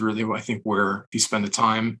half is really, I think, where if you spend the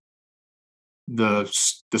time, the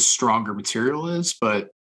stronger material is. But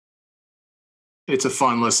it's a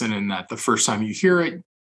fun listen in that the first time you hear it,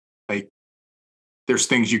 Like there's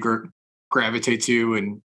things you gravitate to,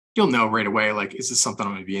 and you'll know right away, like, is this something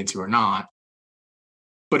I'm going to be into or not?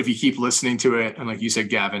 But if you keep listening to it, and like you said,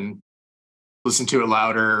 Gavin, listen to it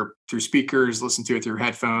louder through speakers, listen to it through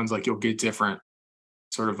headphones, like you'll get different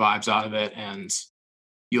sort of vibes out of it. And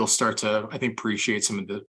you'll start to, I think, appreciate some of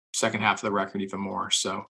the second half of the record even more.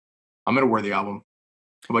 So I'm going to wear the album.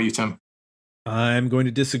 How about you, Tim? I'm going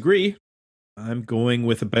to disagree. I'm going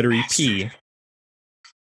with a better EP.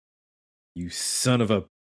 You son of a.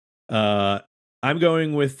 I'm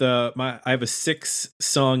going with I have a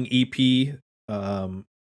 6-song EP,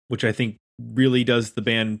 which I think really does the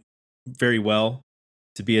band very well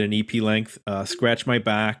to be at an EP length. Scratch My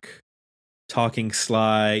Back, Talking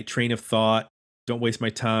Sly, Train of Thought, Don't Waste My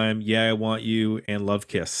Time, Yeah, I Want You, and Love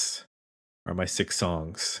Kiss are my 6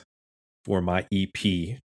 songs for my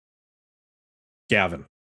EP. Gavin.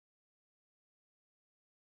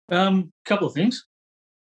 Couple of things.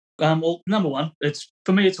 Well, number one,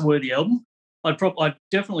 for me, it's a worthy album. I'd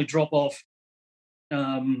definitely drop off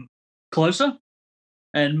Closer,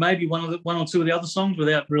 and maybe one or two of the other songs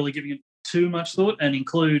without really giving it too much thought, and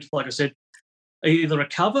include, like I said, either a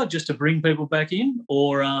cover just to bring people back in,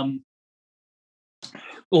 or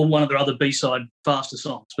one of their other B-side faster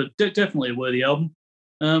songs. But definitely a worthy album.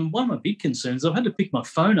 One of my big concerns, I've had to pick my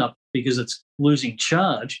phone up because it's losing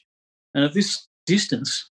charge, and at this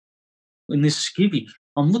distance, in this skivvy,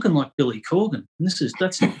 I'm looking like Billy Corgan. And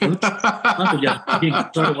that's not good. I could just dig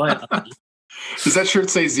straight away. Does that shirt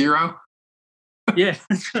say 0? Yeah.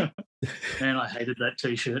 Man, I hated that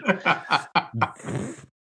T-shirt.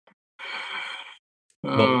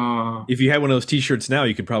 Well, if you had one of those T-shirts now,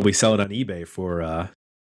 you could probably sell it on eBay for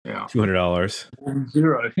 $200.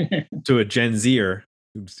 0. To a Gen Zer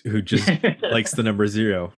who just likes the number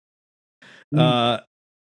 0.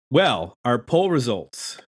 Well, our poll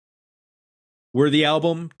results. Worthy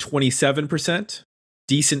album, 27%.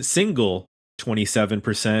 Decent single,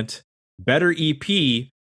 27%. Better EP,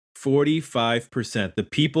 45%. The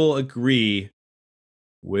people agree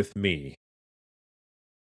with me.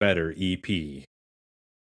 Better EP.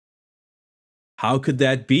 How could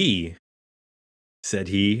that be? Said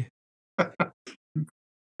he.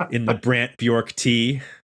 In the Brant Bjork tee.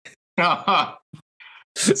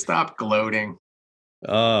 Stop gloating.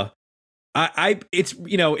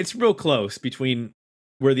 It's real close between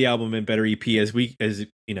Worthy Album and Better EP as we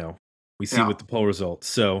see with the poll results.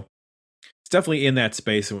 So it's definitely in that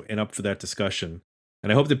space and up for that discussion.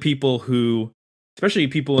 And I hope that people especially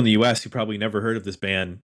people in the US who probably never heard of this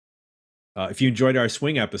band, if you enjoyed our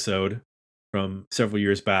Swing episode from several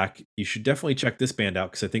years back, you should definitely check this band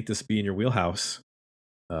out, because I think this would be in your wheelhouse.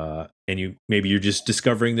 And maybe you're just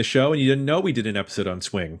discovering the show and you didn't know we did an episode on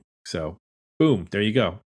Swing. So boom, there you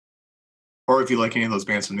go. Or if you like any of those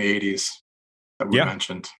bands from the 80s that we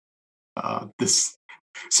mentioned.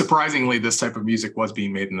 Surprisingly, this type of music was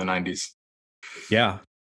being made in the 90s. Yeah.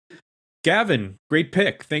 Gavin, great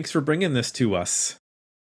pick. Thanks for bringing this to us.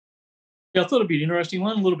 Yeah, I thought it'd be an interesting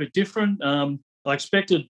one, a little bit different. I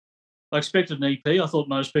expected an EP. I thought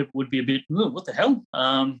most people would be a bit, what the hell?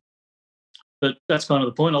 But that's kind of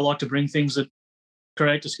the point. I like to bring things that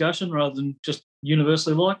create discussion rather than just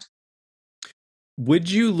universally liked.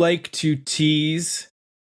 Would you like to tease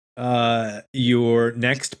your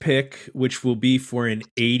next pick, which will be for an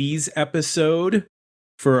 80s episode,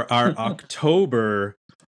 for our October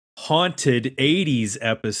haunted 80s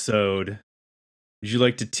episode? Would you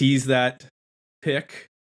like to tease that pick?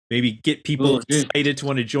 Maybe get people excited to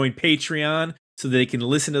want to join Patreon so they can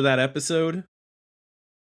listen to that episode?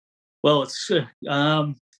 Well,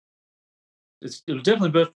 it'll definitely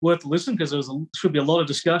be worth listening, because there should be a lot of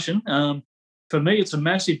discussion. For me, it's a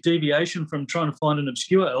massive deviation from trying to find an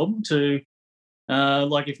obscure album to,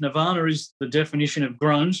 like, if Nirvana is the definition of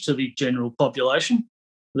grunge to the general population,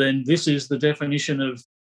 then this is the definition of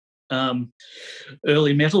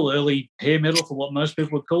early metal, early hair metal, for what most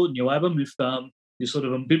people would call it, new album, if you're sort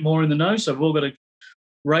of a bit more in the know. So we've all got to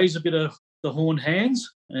raise a bit of the horned hands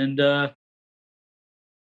and,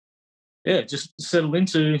 just settle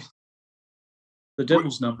into the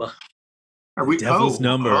Devil's Number. Are we Devil's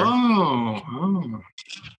Number? I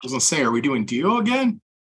was gonna say, are we doing Dio again?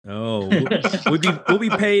 Oh, we'll be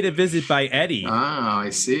paid a visit by Eddie. Oh,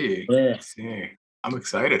 I see. Yeah. I see. I'm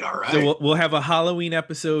excited. All right. So we'll have a Halloween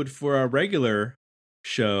episode for our regular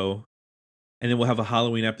show, and then we'll have a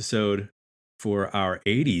Halloween episode for our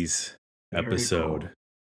 80s episode.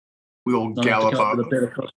 We'll gallop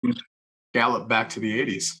back to the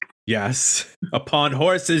 80s. Yes, upon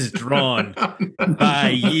horses drawn by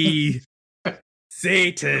ye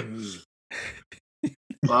Satan.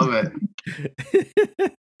 Love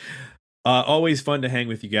it. Always fun to hang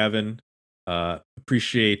with you, Gavin.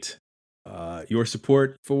 Appreciate your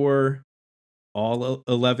support for all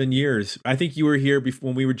 11 years. I think you were here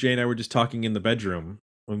before when Jay and I were just talking in the bedroom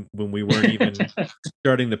when we weren't even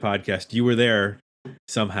starting the podcast. You were there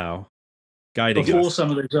somehow guiding Before us. some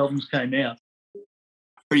of these albums came out.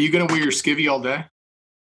 Are you going to wear your skivvy all day?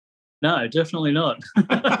 No, definitely not.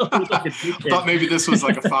 I look like a I dickhead. thought maybe this was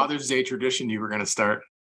like a Father's Day tradition you were going to start.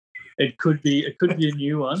 It could be a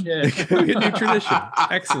new one. Yeah. It could be a new tradition.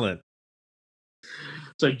 Excellent.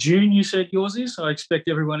 So June, you said yours is. I expect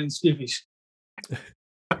everyone in skivvies.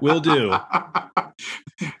 Will do.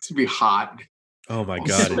 It's gonna be hot. Oh my all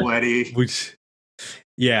God. sweaty. Which,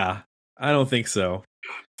 yeah, I don't think so.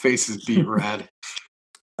 Faces beat red.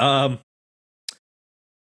 I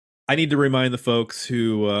need to remind the folks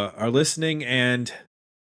who are listening and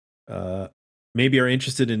maybe are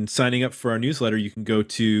interested in signing up for our newsletter. You can go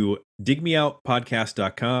to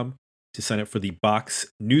digmeoutpodcast.com to sign up for the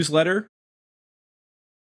Box newsletter.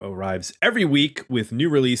 Arrives every week with new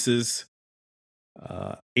releases,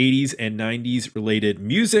 80s and 90s related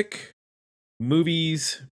music,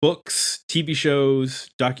 movies, books, TV shows,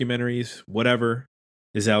 documentaries, whatever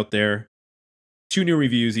is out there. 2 new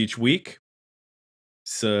reviews each week.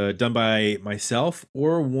 It's done by myself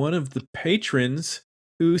or one of the patrons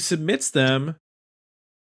who submits them.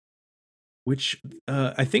 Which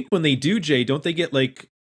I think when they do, Jay, don't they get like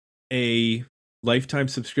a lifetime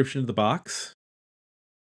subscription to the box?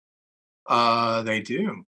 They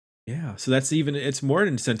do. Yeah, so it's more an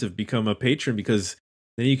incentive to become a patron because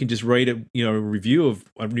then you can just write a review of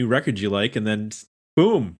a new record you like, and then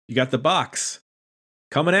boom, you got the box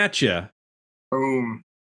coming at you. Boom.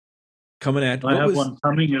 Coming at. I have one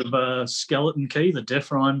coming of Skeleton Key, the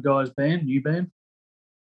Death Rhyme guys band, new band,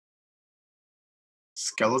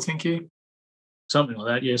 Skeleton Key? something like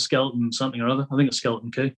that. Yeah, Skeleton something or other. I think it's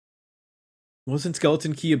Skeleton Key. Wasn't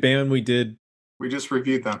Skeleton Key a band we did? We just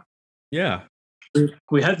reviewed them. Yeah.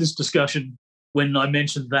 We had this discussion when I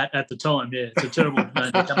mentioned that at the time. Yeah, it's a terrible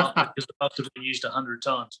name to come up with because the must have been used 100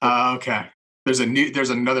 times. Okay. There's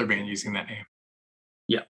another band using that name.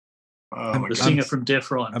 Yeah. Oh my The God. singer from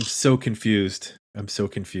Death Rhyme. I'm so confused.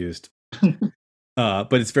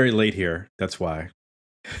 But it's very late here. That's why.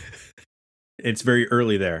 It's very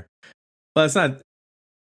early there. Well, it's not.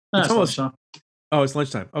 No, it's almost. lunchtime. Oh, it's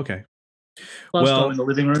lunchtime. Okay. Lunchtime in the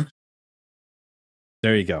living room.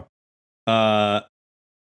 There you go.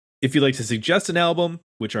 If you'd like to suggest an album,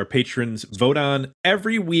 which our patrons vote on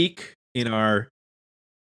every week in our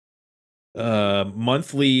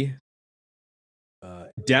monthly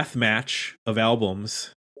death match of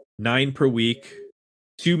albums, 9 per week,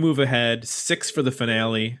 2 move ahead, 6 for the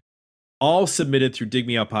finale, all submitted through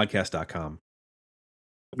digmeoutpodcast.com.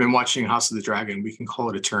 I've been watching House of the Dragon. We can call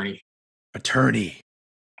it Attorney.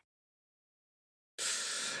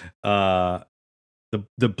 The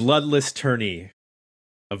bloodless tourney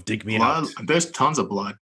of Dig Me Out. There's tons of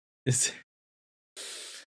blood. It's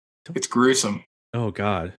gruesome. Oh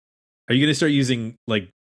God. Are you gonna start using like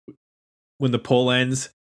when the poll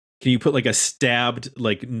ends? Can you put like a stabbed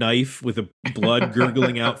like knife with the blood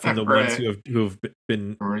gurgling out from the Right. ones who have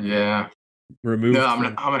been Yeah. removed? No, I'm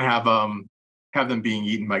gonna have them being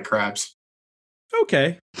eaten by crabs.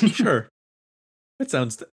 Okay, sure. That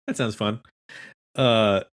sounds fun.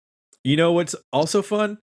 You know what's also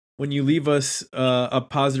fun? When you leave us a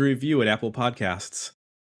positive review at Apple Podcasts.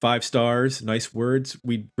 5 stars, nice words.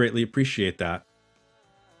 We greatly appreciate that.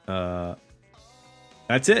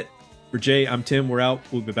 That's it. For Jay, I'm Tim. We're out.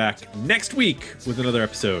 We'll be back next week with another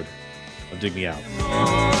episode of Dig Me Out. Oh,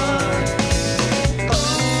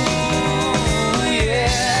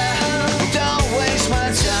 yeah. Don't waste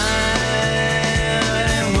my time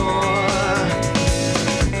anymore.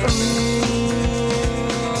 Ooh.